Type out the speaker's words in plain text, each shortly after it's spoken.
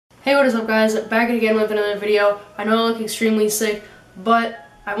Hey, what is up guys? Back again with another video. I know I look extremely sick, but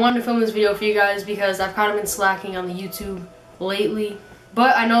I wanted to film this video for you guys because I've kind of been slacking on the YouTube lately.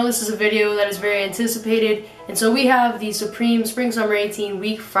 But I know this is a video that is very anticipated, and so we have the Supreme Spring Summer 18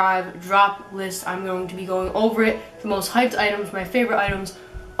 Week 5 drop list. I'm going to be going over it, the most hyped items, my favorite items,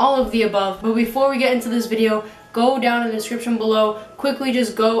 all of the above. But before we get into this video, go down in the description below, quickly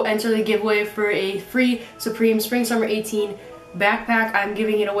just go enter the giveaway for a free Supreme Spring Summer 18 backpack. I'm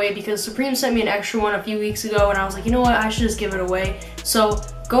giving it away because Supreme sent me an extra one a few weeks ago and I was like, you know what, I should just give it away. So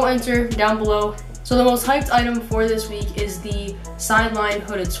go enter down below. So the most hyped item for this week is the sideline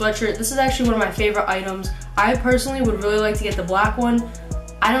hooded sweatshirt. This is actually one of my favorite items. I personally would really like to get the black one.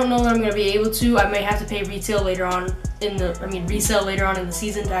 I don't know that I'm going to be able to. I may have to pay retail later on in the, resale later on in the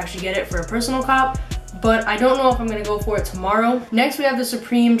season to actually get it for a personal cop. But I don't know if I'm going to go for it tomorrow. Next we have the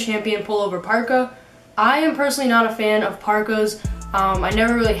Supreme Champion Pullover Parka. I am personally not a fan of parkas. I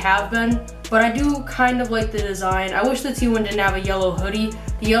never really have been, but I do kind of like the design. I wish the T1 didn't have a yellow hoodie.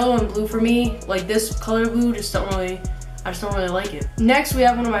 The yellow and blue for me, like this color blue, I just don't really like it. Next we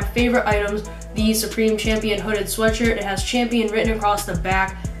have one of my favorite items, the Supreme Champion Hooded Sweatshirt. It has Champion written across the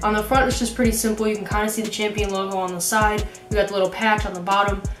back. On the front it's just pretty simple. You can kind of see the Champion logo on the side. You got the little patch on the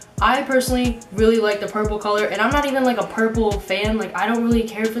bottom. I personally really like the purple color, and I'm not even like a purple fan. Like, I don't really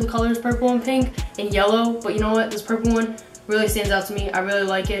care for the colors purple and pink and yellow, but you know what, this purple one really stands out to me. I really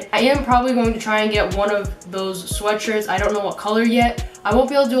like it. I am probably going to try and get one of those sweatshirts. I don't know what color yet. I won't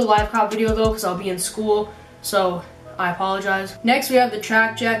be able to do a live cop video though because I'll be in school, so I apologize. Next we have the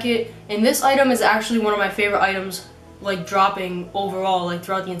track jacket, and this item is actually one of my favorite items, like dropping overall, like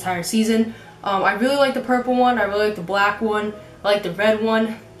throughout the entire season. I really like the purple one, I really like the black one, I like the red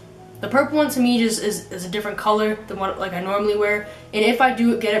one. The purple one to me just is a different color than what like I normally wear, and if I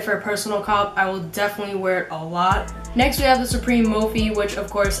do get it for a personal cop, I will definitely wear it a lot. Next we have the Supreme mophie, which of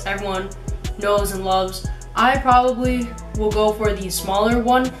course everyone knows and loves. I probably will go for the smaller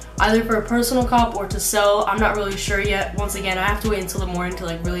one, either for a personal cop or to sell. I'm not really sure yet. Once again, I have to wait until the morning to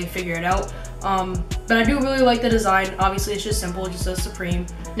like really figure it out. But I do really like the design. Obviously it's just simple, it just says Supreme.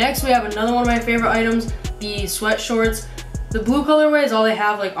 Next we have another one of my favorite items, the sweat shorts. The blue colorway is all they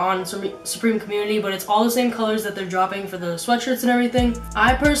have like on Supreme Community, but it's all the same colors that they're dropping for the sweatshirts and everything.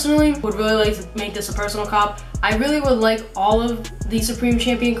 I personally would really like to make this a personal cop. I really would like all of the Supreme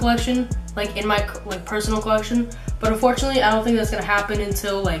Champion collection, like in my personal collection, but unfortunately I don't think that's gonna happen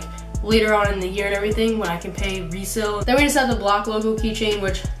until like later on in the year and everything when I can pay resale. Then we just have the block logo keychain,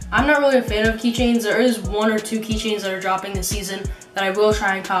 which I'm not really a fan of keychains. There is one or two keychains that are dropping this season that I will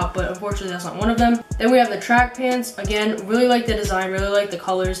try and cop, but unfortunately that's not one of them. Then we have the track pants. Again, really like the design, really like the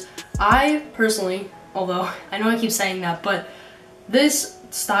colors. I personally, although I know I keep saying that, but this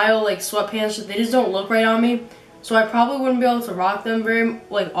style, like sweatpants, they just don't look right on me. So I probably wouldn't be able to rock them very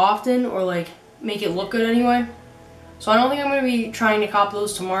like often or like make it look good anyway. So I don't think I'm going to be trying to cop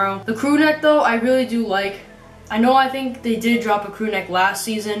those tomorrow. The crew neck though, I really do like. I think they did drop a crew neck last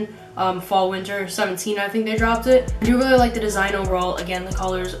season, fall winter 17 I think they dropped it. I do really like the design overall. Again, the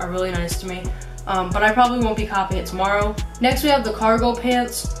colors are really nice to me, but I probably won't be copying it tomorrow. Next we have the cargo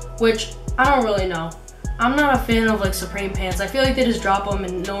pants, which I don't really know. I'm not a fan of like Supreme pants. I feel like they just drop them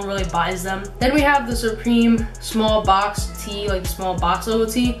and no one really buys them. Then we have the Supreme small box tee, like the small box logo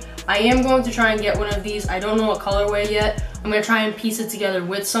tee. I am going to try and get one of these. I don't know what colorway yet. I'm going to try and piece it together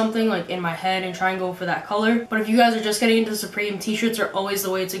with something like in my head and try and go for that color. But if you guys are just getting into Supreme, t-shirts are always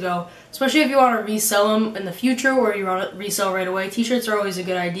the way to go. Especially if you want to resell them in the future or you want to resell right away. T-shirts are always a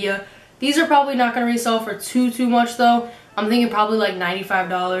good idea. These are probably not going to resell for too much though. I'm thinking probably like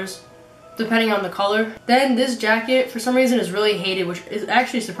 $95 depending on the color. Then this jacket for some reason is really hated, which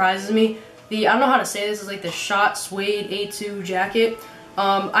actually surprises me. I don't know how to say this, is like the Shot Suede A2 jacket.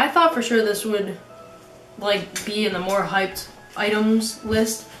 I thought for sure this would like be in the more hyped items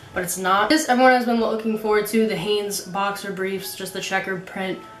list, but it's not. This everyone has been looking forward to, the Hanes boxer briefs, just the checkered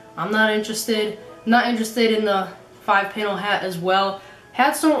print. I'm not interested. I'm not interested in the 5-panel hat as well.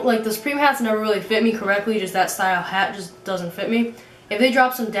 Hats don't, like the Supreme hats never really fit me correctly, just that style hat just doesn't fit me. If they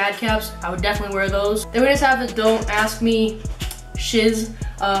drop some dad caps, I would definitely wear those. Then we just have the Don't Ask Me Shiz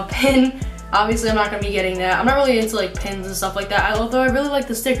pin. Obviously, I'm not going to be getting that. I'm not really into like pins and stuff like that, although I really like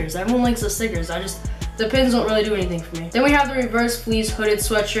the stickers. Everyone likes the stickers. The pins don't really do anything for me. Then we have the reverse fleece hooded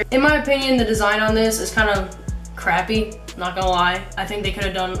sweatshirt. In my opinion, the design on this is kind of crappy, not gonna lie. I think they could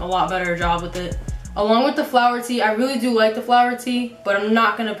have done a lot better job with it. Along with the flower tee, I really do like the flower tee, but I'm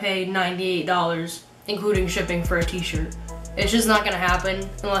not gonna pay $98, including shipping, for a t-shirt. It's just not gonna happen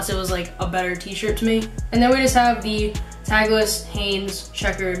unless it was like a better t-shirt to me. And then we just have the tagless Hanes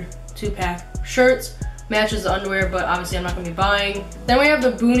checkered 2-pack shirts. matches the underwear, but obviously I'm not gonna be buying. Then we have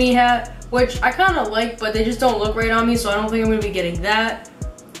the Boonie hat, which I kind of like, but they just don't look right on me, so I don't think I'm gonna be getting that.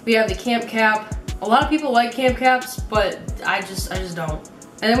 We have the camp cap. A lot of people like camp caps, but I just don't.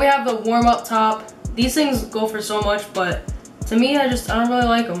 And then we have the warm-up top. These things go for so much, but to me, I don't really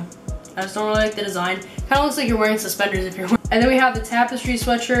like them. I just don't really like the design. Kind of looks like you're wearing suspenders if you're wearing. And then we have the tapestry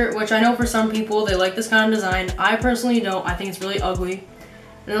sweatshirt, which I know for some people, they like this kind of design. I personally don't. I think it's really ugly.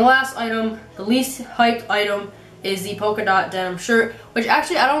 And the last item, the least hyped item, is the polka dot denim shirt, which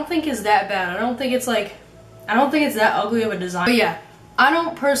actually I don't think is that bad. I don't think it's that ugly of a design. But yeah, I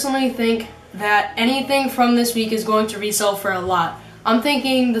don't personally think that anything from this week is going to resell for a lot. I'm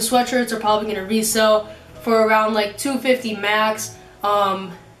thinking the sweatshirts are probably going to resell for around like $250 max.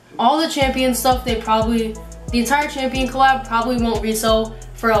 All the champion stuff, the entire champion collab probably won't resell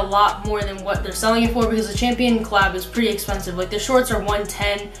for a lot more than what they're selling it for, because the champion collab is pretty expensive. Like the shorts are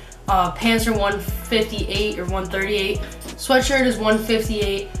 $110, pants are $158 or $138, sweatshirt is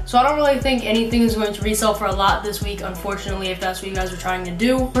 $158. So I don't really think anything is going to resell for a lot this week, unfortunately, if that's what you guys are trying to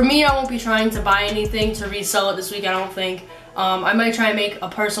do. For me, I won't be trying to buy anything to resell it this week, I don't think. I might try and make a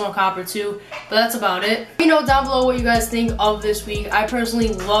personal cop or two, but that's about it. Let me know down below what you guys think of this week. I personally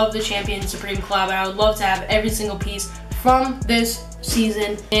love the Champion Supreme collab, and I would love to have every single piece from this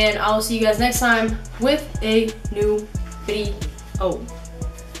season. And I will see you guys next time with a new video.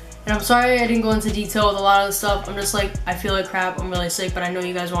 And I'm sorry I didn't go into detail with a lot of the stuff. I'm just like, I feel like crap. I'm really sick, but I know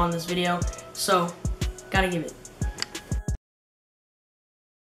you guys wanted this video, so gotta give it.